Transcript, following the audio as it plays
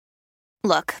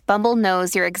Look, Bumble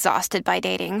knows you're exhausted by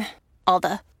dating. All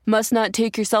the must not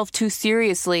take yourself too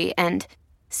seriously and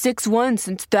 6'1"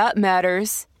 since that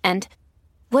matters. And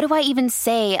what do I even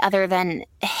say other than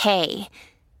hey?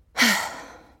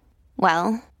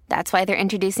 Well, that's why they're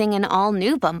introducing an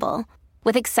all-new Bumble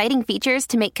with exciting features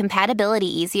to make compatibility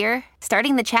easier,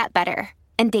 starting the chat better,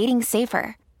 and dating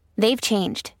safer. They've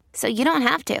changed, so you don't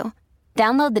have to.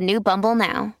 Download the new Bumble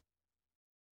now.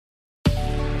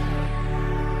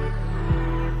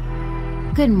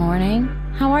 Good morning.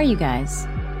 How are you guys?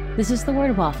 This is the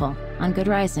Word Waffle on Good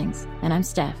Risings, and I'm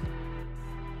Steph.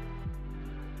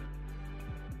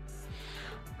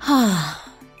 I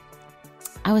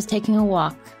was taking a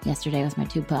walk yesterday with my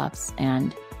two pups,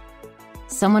 and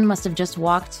someone must have just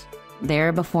walked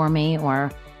there before me,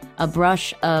 or a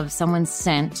brush of someone's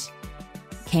scent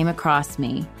came across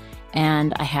me,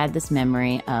 and I had this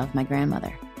memory of my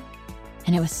grandmother.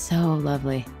 And it was so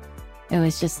lovely. It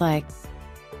was just like,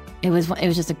 it was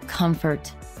just a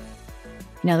comfort.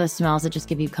 You know, those smells that just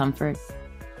give you comfort.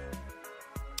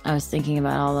 I was thinking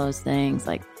about all those things,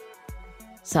 like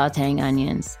sauteing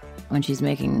onions when she's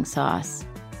making sauce,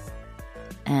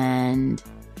 and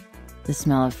the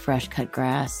smell of fresh cut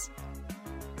grass.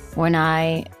 When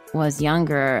I was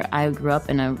younger, I grew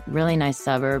up in a really nice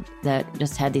suburb that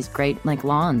just had these great, like,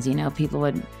 lawns, you know. People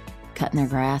would cut in their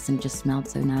grass and it just smelled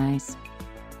so nice.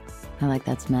 I like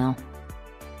that smell.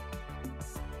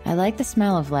 I like the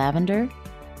smell of lavender,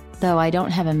 though I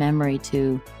don't have a memory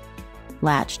to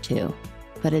latch to,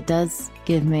 but it does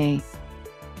give me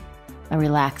a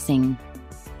relaxing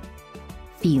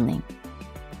feeling.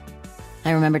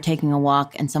 I remember taking a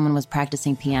walk and someone was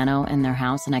practicing piano in their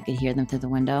house and I could hear them through the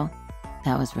window.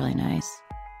 That was really nice.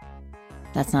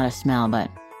 That's not a smell,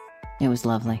 but it was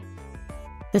lovely.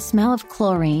 The smell of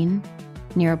chlorine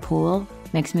near a pool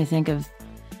makes me think of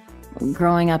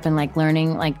growing up and like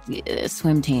learning like a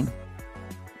swim team,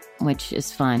 which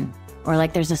is fun. Or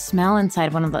like there's a smell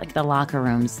inside one of the locker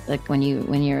rooms, like when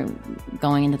you're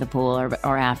going into the pool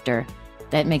or after,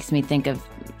 that makes me think of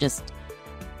just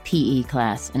PE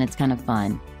class, and it's kind of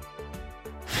fun.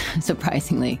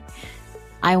 Surprisingly.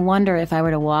 I wonder if I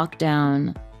were to walk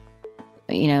down,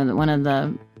 you know, one of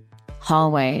the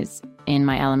hallways in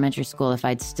my elementary school, if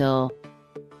I'd still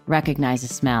recognize a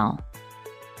smell.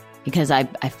 Because I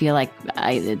feel like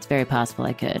it's very possible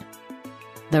I could.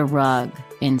 The rug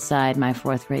inside my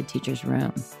fourth grade teacher's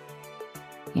room.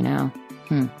 You know?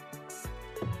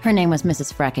 Her name was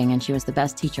Mrs. Frecking, and she was the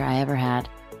best teacher I ever had.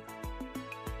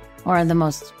 Or the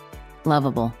most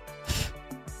lovable.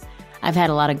 I've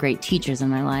had a lot of great teachers in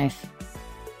my life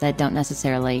that don't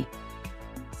necessarily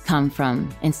come from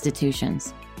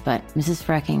institutions, but Mrs.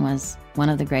 Frecking was one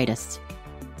of the greatest.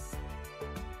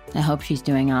 I hope she's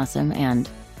doing awesome, and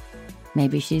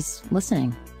maybe she's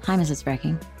listening. Hi, Mrs.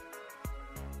 Frecking.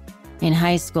 In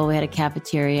high school, we had a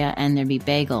cafeteria, and there'd be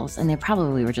bagels, and they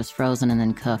probably were just frozen and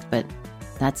then cooked, but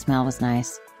that smell was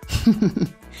nice.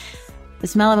 The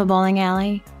smell of a bowling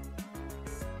alley.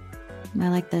 I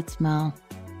like that smell.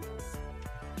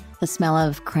 The smell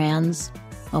of crayons,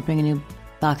 opening a new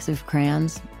box of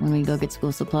crayons when we go get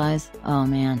school supplies. Oh,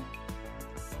 man.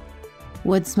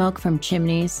 Wood smoke from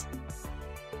chimneys.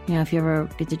 You know, if you ever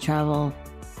get to travel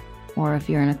or if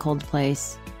you're in a cold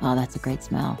place, oh, that's a great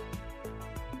smell.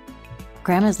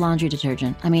 Grandma's laundry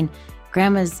detergent. I mean,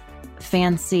 Grandma's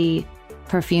fancy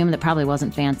perfume that probably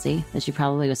wasn't fancy, that she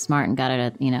probably was smart and got it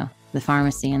at, you know, the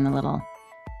pharmacy in the little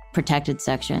protected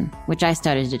section, which I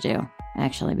started to do,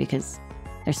 actually, because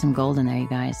there's some gold in there, you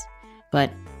guys.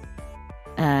 But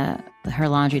her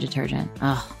laundry detergent.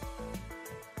 Oh,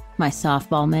 my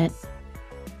softball mitt.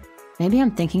 Maybe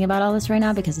I'm thinking about all this right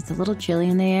now because it's a little chilly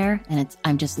in the air, and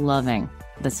I'm just loving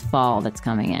this fall that's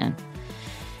coming in.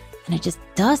 And it just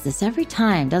does this every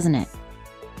time, doesn't it?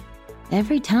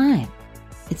 Every time.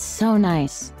 It's so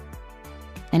nice.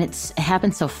 And it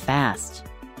happens so fast.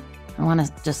 I want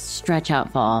to just stretch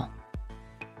out fall.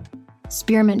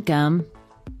 Spearmint gum.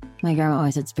 My grandma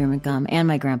always had spearmint gum, and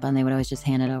my grandpa, and they would always just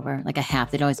hand it over, like a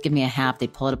half. They'd always give me a half.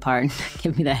 They'd pull it apart and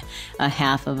give me a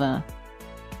half of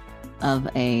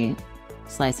a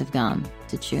slice of gum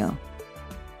to chew.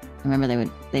 I remember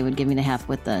they would give me the half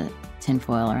with the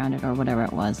tinfoil around it, or whatever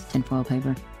it was, tinfoil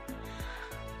paper.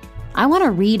 I want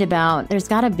to read about, there's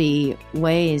got to be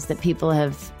ways that people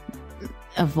have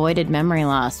avoided memory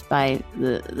loss by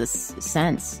the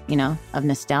sense, you know, of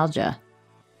nostalgia.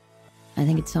 I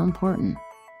think it's so important.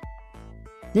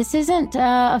 This isn't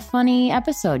a funny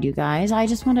episode, you guys. I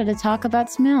just wanted to talk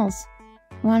about smells.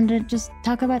 I wanted to just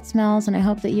talk about smells, and I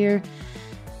hope that you're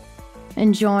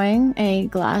enjoying a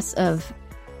glass of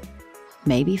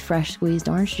maybe fresh squeezed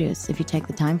orange juice if you take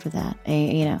the time for that.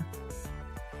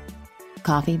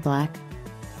 coffee, black,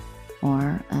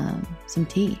 or some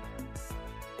tea,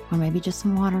 or maybe just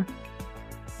some water.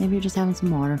 Maybe you're just having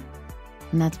some water,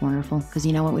 and that's wonderful, because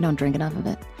you know what? We don't drink enough of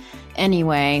it.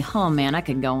 Anyway, oh man, I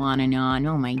could go on and on.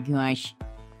 Oh my gosh.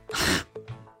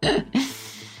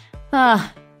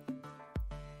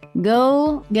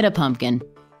 Go get a pumpkin.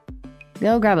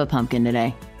 Go grab a pumpkin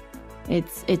today.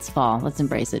 It's fall. Let's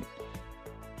embrace it.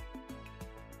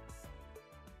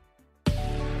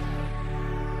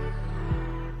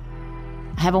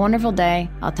 Have a wonderful day.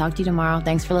 I'll talk to you tomorrow.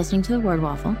 Thanks for listening to The Word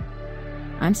Waffle.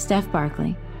 I'm Steph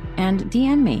Barkley. And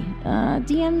DM me.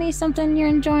 DM me something you're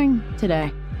enjoying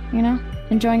today. You know,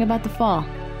 enjoying about the fall.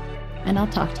 And I'll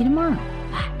talk to you tomorrow.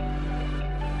 Bye.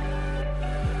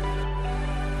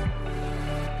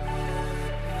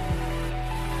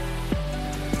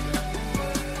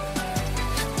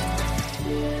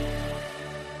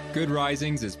 Good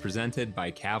Risings is presented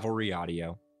by Cavalry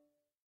Audio.